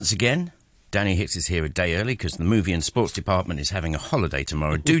Once again, Danny Hicks is here a day early because the movie and sports department is having a holiday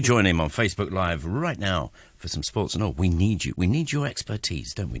tomorrow. Do join him on Facebook Live right now for some sports and all. We need you. We need your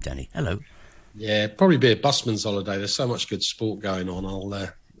expertise, don't we, Danny? Hello. Yeah, probably be a busman's holiday. There's so much good sport going on.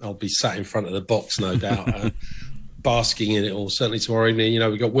 I'll be sat in front of the box, no doubt, basking in it all. Certainly tomorrow evening. You know,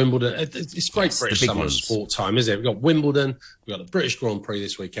 we've got Wimbledon. It's great British summer of sport time, isn't it? We've got Wimbledon. We've got the British Grand Prix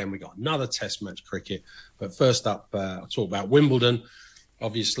this weekend. We've got another Test match cricket. But first up, I'll talk about Wimbledon.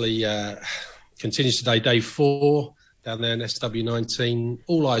 Obviously, continues today, day 4 down there in SW19.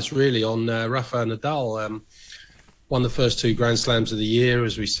 All eyes really on Rafael Nadal. Won the first 2 Grand Slams of the year,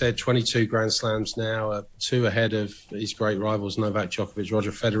 as we said, 22 Grand Slams now, 2 ahead of his great rivals, Novak Djokovic,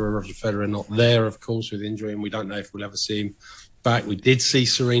 Roger Federer. Roger Federer not there, of course, with injury, and we don't know if we'll ever see him back. We did see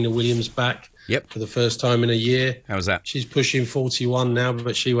Serena Williams back for the first time in a year. How was that? She's pushing 41 now,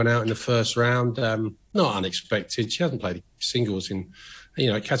 but she went out in the first round. Not unexpected. She hasn't played singles in...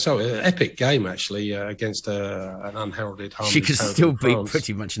 it catch up. Epic game, actually, against an unheralded Harmony. She could still beat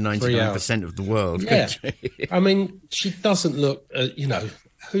pretty much 99% of the world. Yeah. I mean, she doesn't look,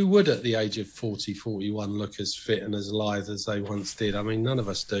 who would at the age of 40, 41 look as fit and as lithe as they once did? I mean, none of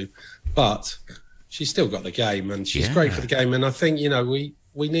us do. But she's still got the game, and she's great for the game. And I think,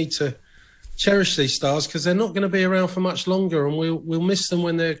 we need to cherish these stars because they're not going to be around for much longer, and we'll miss them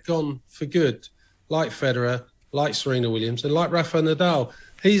when they're gone for good, like Federer, like Serena Williams, and like Rafa Nadal.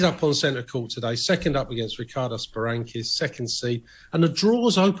 He's up on centre court today, second up against Ricardo Sperankis, second seed. And the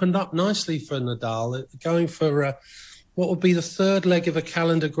draw's opened up nicely for Nadal, going for what would be the third leg of a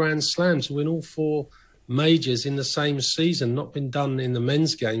calendar Grand Slam to win all 4 majors in the same season. Not been done in the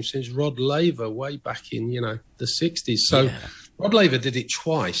men's game since Rod Laver way back in, the 60s. So Rod Laver did it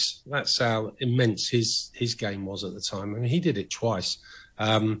twice. That's how immense his game was at the time. I mean, he did it twice.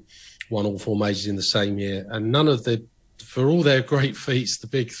 Won all 4 majors in the same year, and for all their great feats, the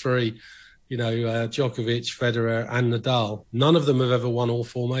big 3, Djokovic, Federer, and Nadal, none of them have ever won all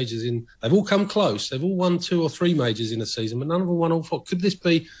 4 majors. They've all come close. They've all won 2 or 3 majors in a season, but none of them won all 4. Could this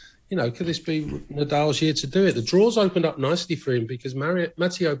be Nadal's year to do it? The draw's opened up nicely for him because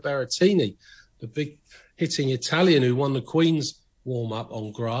Matteo Berrettini, the big hitting Italian who won the Queen's warm-up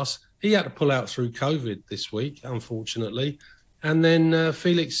on grass, he had to pull out through COVID this week, unfortunately. And then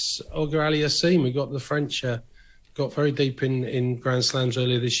Felix Auger-Aliassime, who got the French, got very deep in Grand Slams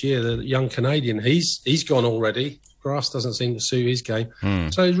earlier this year, the young Canadian. He's gone already. Grass doesn't seem to suit his game.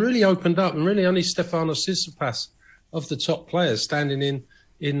 So it's really opened up, and really only Stefanos Tsitsipas of the top players standing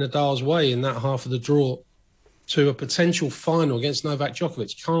in Nadal's way in that half of the draw to a potential final against Novak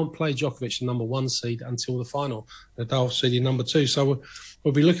Djokovic. Can't play Djokovic, the number 1 seed, until the final. Nadal seeded number 2. So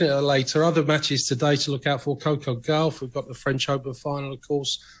we'll be looking at it later. Other matches today to look out for: Coco Gauff. We've got the French Open final, of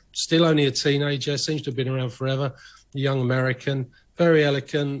course. Still only a teenager, seems to have been around forever. The young American, very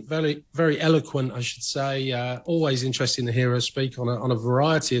eloquent, very eloquent, I should say. Always interesting to hear her speak on a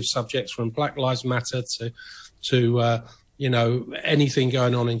variety of subjects, from Black Lives Matter to anything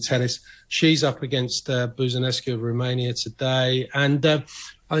going on in tennis. She's up against Buzanescu of Romania today. And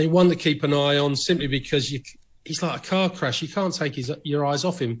I think one to keep an eye on, simply because he's like a car crash. You can't take your eyes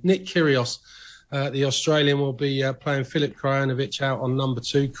off him. Nick Kyrgios, the Australian, will be playing Filip Krajinovic out on number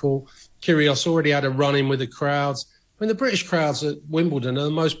 2 court. Kyrgios already had a run-in with the crowds. I mean, the British crowds at Wimbledon are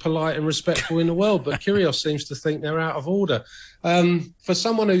the most polite and respectful in the world, but Kyrgios seems to think they're out of order. For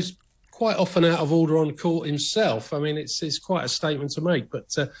someone who's quite often out of order on court himself, I mean, it's quite a statement to make. But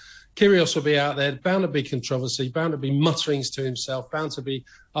Kyrgios will be out there, bound to be controversy, bound to be mutterings to himself, bound to be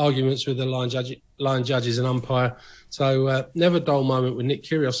arguments with the line judges and umpire. So never a dull moment with Nick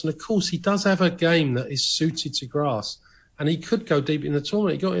Kyrgios. And, of course, he does have a game that is suited to grass, and he could go deep in the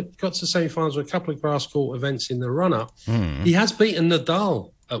tournament. He got to semi-finals with a couple of grass court events in the run-up. He has beaten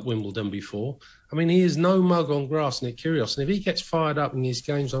Nadal at Wimbledon before. I mean, he is no mug on grass, Nick Kyrgios. And if he gets fired up in his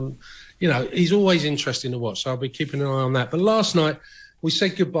games on, he's always interesting to watch. So I'll be keeping an eye on that. But last night, we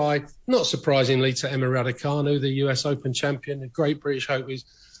said goodbye, not surprisingly, to Emma Raducanu, the US Open champion, a great British hope, who's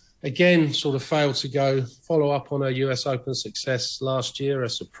again sort of failed to follow up on her US Open success last year, a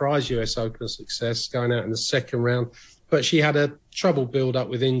surprise US Open success, going out in the second round. But she had a trouble build-up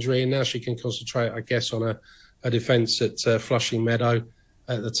with injury, and now she can concentrate, I guess, on a defence at Flushing Meadow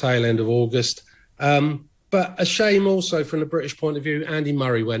at the tail end of August. But a shame also from the British point of view, Andy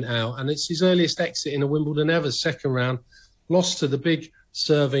Murray went out, and it's his earliest exit in a Wimbledon ever, second round. Lost to the big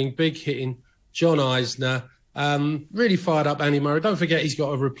serving, big hitting John Isner. Really fired up Andy Murray. Don't forget, he's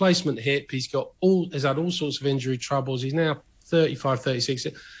got a replacement hip. He's had all sorts of injury troubles. He's now 35, 36.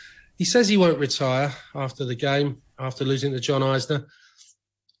 He says he won't retire after the game, after losing to John Isner.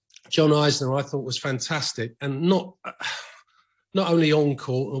 John Isner, I thought, was fantastic, and not not only on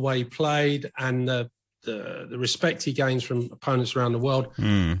court, the way he played and the respect he gains from opponents around the world,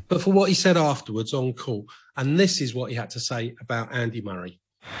 but for what he said afterwards on court. And this is what he had to say about Andy Murray.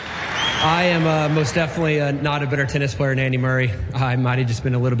 I am most definitely not a better tennis player than Andy Murray. I might have just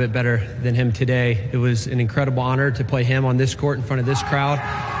been a little bit better than him today. It was an incredible honor to play him on this court in front of this crowd.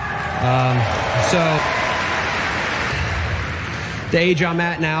 The age I'm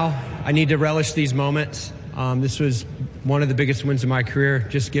at now, I need to relish these moments. This was one of the biggest wins of my career.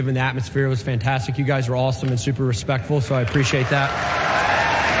 Just given the atmosphere, it was fantastic. You guys were awesome and super respectful, so I appreciate that.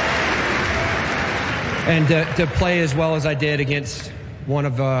 And to play as well as I did against one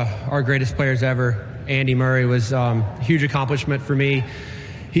of our greatest players ever, Andy Murray, was a huge accomplishment for me.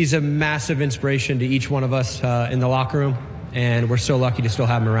 He's a massive inspiration to each one of us in the locker room, and we're so lucky to still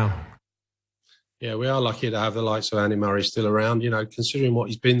have him around. Yeah, we are lucky to have the likes of Andy Murray still around, considering what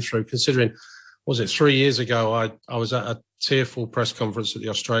he's been through, considering, was it 3 years ago, I was at a tearful press conference at the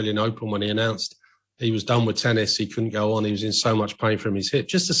Australian Open when he announced he was done with tennis. He couldn't go on. He was in so much pain from his hip.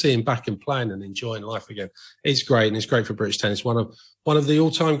 Just to see him back and playing and enjoying life again, it's great, and it's great for British tennis. One of the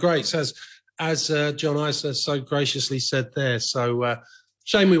all-time greats, as John Isner so graciously said there. So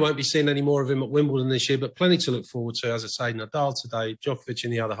shame we won't be seeing any more of him at Wimbledon this year, but plenty to look forward to. As I say, Nadal today, Djokovic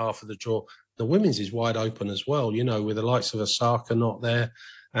in the other half of the draw. The women's is wide open as well, with the likes of Osaka not there.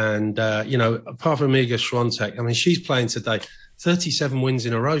 And, apart from Iga Swiatek, I mean, she's playing today. 37 wins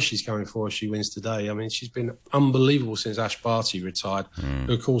in a row she's going for if she wins today. I mean, she's been unbelievable since Ash Barty retired,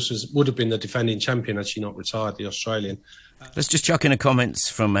 who, of course, would have been the defending champion had she not retired, the Australian. Let's just chuck in the comments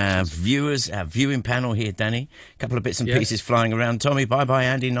from our viewers, our viewing panel here, Danny. A couple of bits and pieces flying around. Tommy, bye-bye,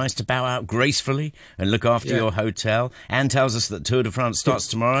 Andy. Nice to bow out gracefully and look after your hotel. Anne tells us that Tour de France starts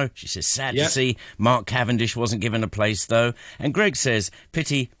tomorrow. She says, sad to see Mark Cavendish wasn't given a place, though. And Greg says,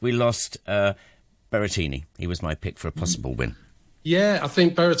 pity we lost Berrettini. He was my pick for a possible win. Yeah, I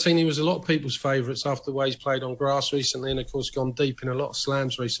think Berrettini was a lot of people's favourites after the way he's played on grass recently, and of course gone deep in a lot of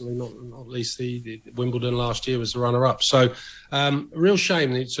slams recently, not least the Wimbledon last year was the runner-up. So real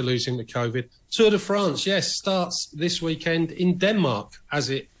shame to lose him to COVID. Tour de France, starts this weekend in Denmark, as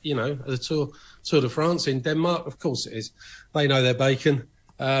it, the Tour de France in Denmark. Of course it is. They know their bacon.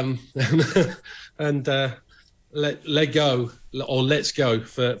 Let's go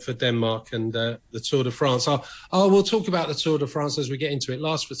for Denmark and the Tour de France. We'll talk about the Tour de France as we get into it. It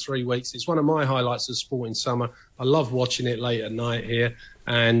lasts for 3 weeks. It's one of my highlights of sport in summer. I love watching it late at night here.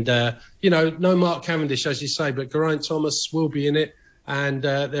 And, no Mark Cavendish, as you say, but Geraint Thomas will be in it. And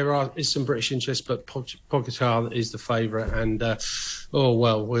there is some British interest, but Pogacar is the favourite. And,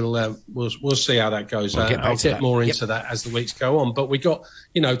 we'll see how that goes. I'll get more into that as the weeks go on. But we got,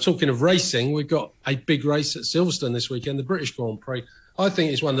 talking of racing, we've got a big race at Silverstone this weekend, the British Grand Prix. I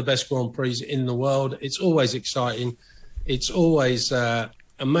think it's one of the best Grand Prix in the world. It's always exciting. It's always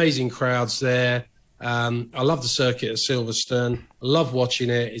amazing crowds there. I love the circuit at Silverstone. I love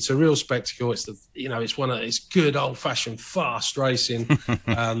watching it. It's a real spectacle. It's good old-fashioned fast racing,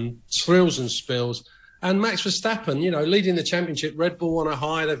 thrills and spills. And Max Verstappen, leading the championship. Red Bull on a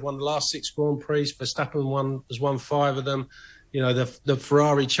high. They've won the last 6 Grand Prix. Verstappen has won 5 of them. The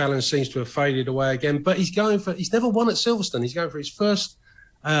Ferrari challenge seems to have faded away again. But he's never won at Silverstone. He's going for his first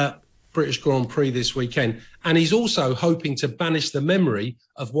British Grand Prix this weekend. And he's also hoping to banish the memory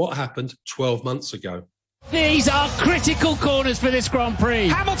of what happened 12 months ago. These are critical corners for this Grand Prix.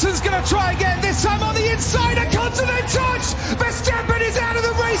 Hamilton's going to try again, this time on the inside, a continent touch! Verstappen is out of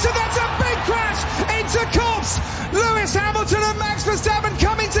the race, and that's a big crash into Copse! Lewis Hamilton and Max Verstappen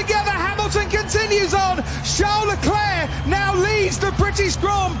coming together. Hamilton continues on. Charles Leclerc now leads the British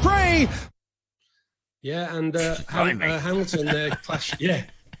Grand Prix. Yeah, and Hamilton there clashed.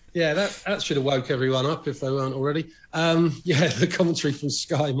 Yeah, that should have woke everyone up if they weren't already. The commentary from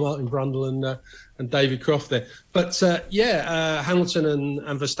Sky, Martin Brundle and David Croft there. But Hamilton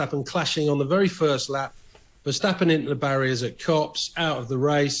and Verstappen clashing on the very first lap. Verstappen into the barriers at Copse, out of the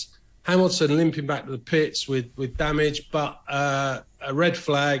race. Hamilton limping back to the pits with damage, but a red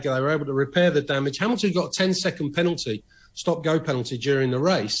flag. They were able to repair the damage. Hamilton got a 10-second penalty, stop-go penalty during the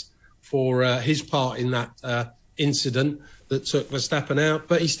race for his part in that incident that took Verstappen out,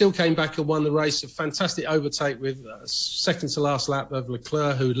 but he still came back and won the race. A fantastic overtake with second to last lap of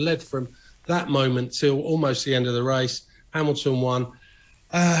Leclerc, who led from that moment till almost the end of the race. Hamilton won.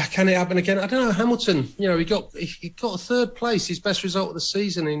 Can it happen again? I don't know. Hamilton, he got a third place, his best result of the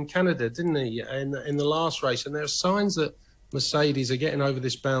season in Canada, didn't he? In the last race, and there are signs that Mercedes are getting over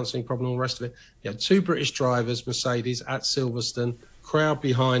this bouncing problem and all the rest of it. You had 2 British drivers, Mercedes at Silverstone, crowd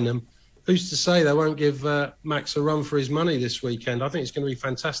behind them. Who's to say they won't give Max a run for his money this weekend? I think it's going to be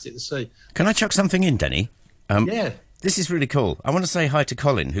fantastic to see. Can I chuck something in, Denny? This is really cool. I want to say hi to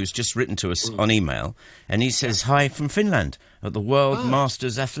Colin, who's just written to us on email, and he says, hi from Finland. At the World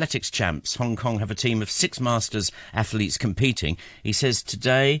Masters Athletics Champs, Hong Kong have a team of 6 Masters athletes competing. He says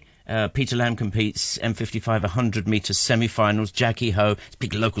today, Peter Lam competes M55 100 metres semi-finals. Jackie Ho, it's a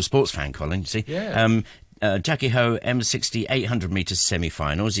big local sports fan, Colin, you see. Yeah. Jackie Ho, M60 800 metres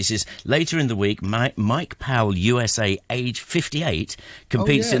semi-finals. He says, later in the week, Mike Powell, USA, age 58,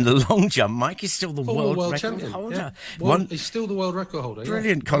 competes in the long jump. Mike is still the world record champion holder. Yeah. He's still the world record holder.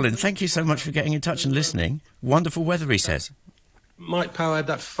 Brilliant, Colin. Thank you so much for getting in touch and listening. Wonderful weather, he says. Mike Powell had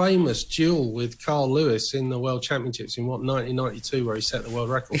that famous duel with Carl Lewis in the World Championships in 1992, where he set the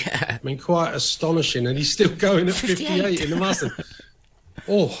world record. Yeah. I mean, quite astonishing, and he's still going at 58 in the Masters.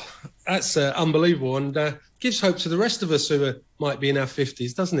 Oh, that's unbelievable, and gives hope to the rest of us who might be in our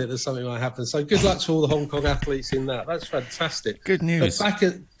 50s, doesn't it, that something might happen? So good luck to all the Hong Kong athletes in that. That's fantastic. Good news. But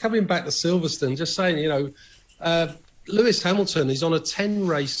coming back to Silverstone, just saying, Lewis Hamilton is on a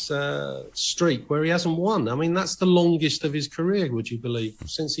 10-race streak where he hasn't won. I mean, that's the longest of his career, would you believe,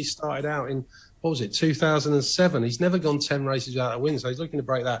 since he started out in, 2007. He's never gone 10 races without a win, so he's looking to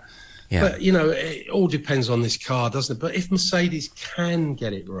break that. Yeah. But, it all depends on this car, doesn't it? But if Mercedes can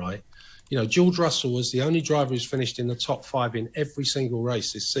get it right, George Russell was the only driver who's finished in the top 5 in every single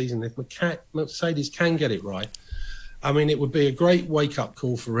race this season. If Mercedes can get it right, I mean, it would be a great wake-up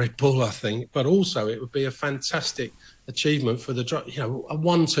call for Red Bull, I think, but also it would be a fantastic achievement for the, a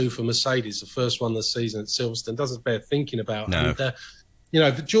 1-2 for Mercedes, the first one this season at Silverstone, doesn't bear thinking about. No.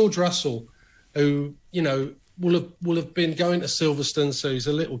 And, for George Russell, who, will have been going to Silverstone, so he's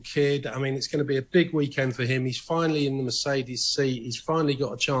a little kid. I mean, it's going to be a big weekend for him. He's finally in the Mercedes seat. He's finally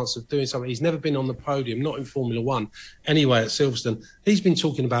got a chance of doing something. He's never been on the podium, not in Formula One, anyway, at Silverstone. He's been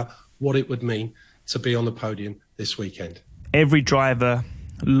talking about what it would mean to be on the podium this weekend. Every driver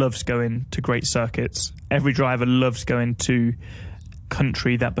loves going to great circuits. Every driver loves going to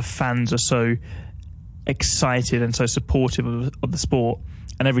country that the fans are so excited and so supportive of the sport.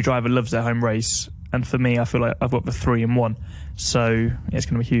 And every driver loves their home race. And for me, I feel like I've got the 3 in 1. So it's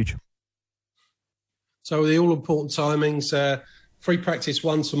going to be huge. So the all-important timings, free practice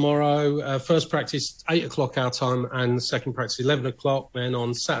 1 tomorrow, first practice 8 o'clock our time, and second practice 11 o'clock. Then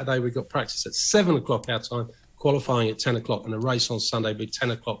on Saturday, we've got practice at 7 o'clock our time, qualifying at 10 o'clock, and a race on Sunday with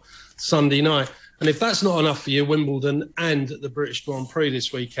 10 o'clock Sunday night. And if that's not enough for you, Wimbledon and the British Grand Prix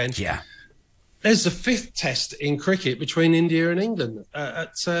this weekend. Yeah. There's the 5th test in cricket between India and England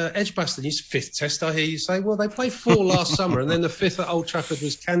at Edgbaston. It's 5th test, I hear you say. Well, they played 4 last summer, and then the 5th at Old Trafford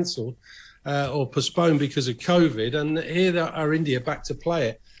was cancelled or postponed because of COVID. And here are India back to play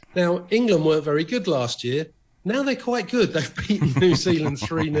it. Now, England weren't very good last year. Now they're quite good. They've beaten New Zealand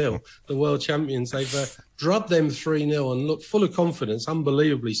 3-0, the world champions. They've drubbed them 3-0 and look full of confidence,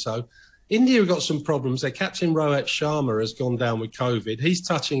 unbelievably so. India have got some problems. Their captain, Rohit Sharma, has gone down with COVID. He's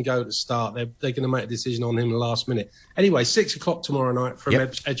touch and go to start. They're going to make a decision on him in the last minute. Anyway, 6 o'clock tomorrow night from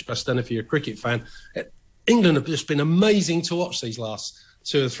Edgbaston, if you're a cricket fan. England have just been amazing to watch these last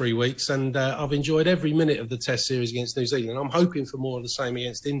 2 or 3 weeks, and I've enjoyed every minute of the Test series against New Zealand. I'm hoping for more of the same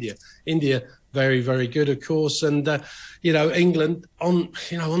against India. India, very, very good, of course, and England on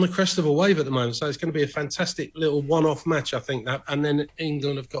the crest of a wave at the moment. So it's going to be a fantastic little one-off match, I think that. And then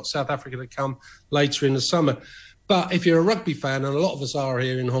England have got South Africa to come later in the summer. But if you're a rugby fan, and a lot of us are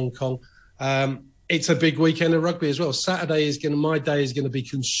here in Hong Kong, it's a big weekend of rugby as well. My day is going to be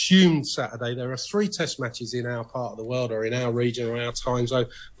consumed Saturday. There are 3 test matches in our part of the world, or in our region, or our time zone.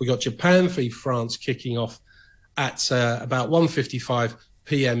 We've got Japan v France kicking off at about 1:55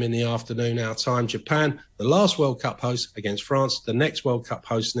 p.m. in the afternoon, our time. Japan, the last World Cup host, against France, the next World Cup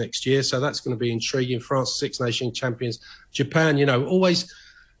host next year. So that's going to be intriguing. France, Six Nation champions. Japan, always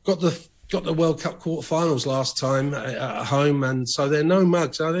got the World Cup quarterfinals last time at home, and so they're no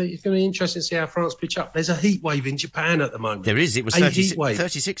mugs. So it's going to be interesting to see how France pitch up. There's a heat wave in Japan at the moment. There is. It was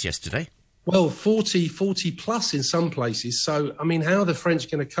 36 yesterday. Well, 40 plus in some places. So, I mean, how are the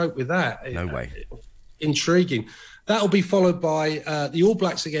French going to cope with that? No way. Intriguing. That'll be followed by the All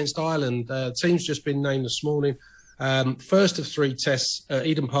Blacks against Ireland. Team's just been named this morning. First of 3 tests,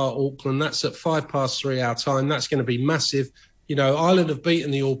 Eden Park, Auckland. That's at 3:05 our time. That's going to be massive. Ireland have beaten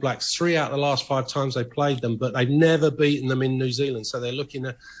the All Blacks 3 out of the last 5 times they played them, but they've never beaten them in New Zealand. So they're looking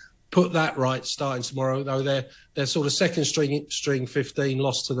to put that right starting tomorrow, though they're sort of second string 15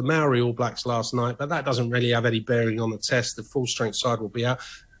 lost to the Maori All Blacks last night, but that doesn't really have any bearing on the test. The full strength side will be out.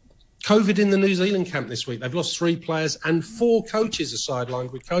 COVID in the New Zealand camp this week. They've lost 3 players and 4 coaches are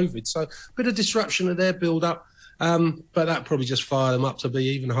sidelined with COVID. So a bit of disruption of their build-up. But that probably just fired them up to be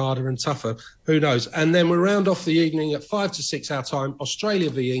even harder and tougher. Who knows? And then we'll round off the evening at 5 to 6 our time,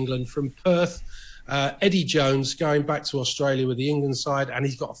 Australia v England from Perth. Eddie Jones going back to Australia with the England side, and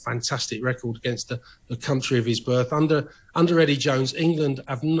he's got a fantastic record against the country of his birth. Under Eddie Jones, England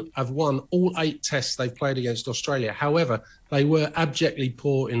have won all 8 tests they've played against Australia. However, they were abjectly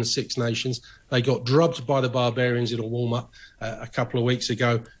poor in the Six Nations. They got drubbed by the Barbarians in a warm-up a couple of weeks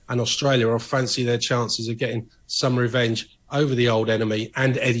ago, and Australia will fancy their chances of getting some revenge over the old enemy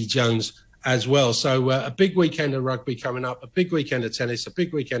and Eddie Jones as well. So a big weekend of rugby coming up, a big weekend of tennis, a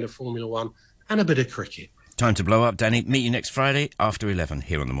big weekend of Formula One, and a bit of cricket. Time to blow up, Danny. Meet you next Friday after 11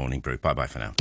 here on The Morning Brew. Bye-bye for now.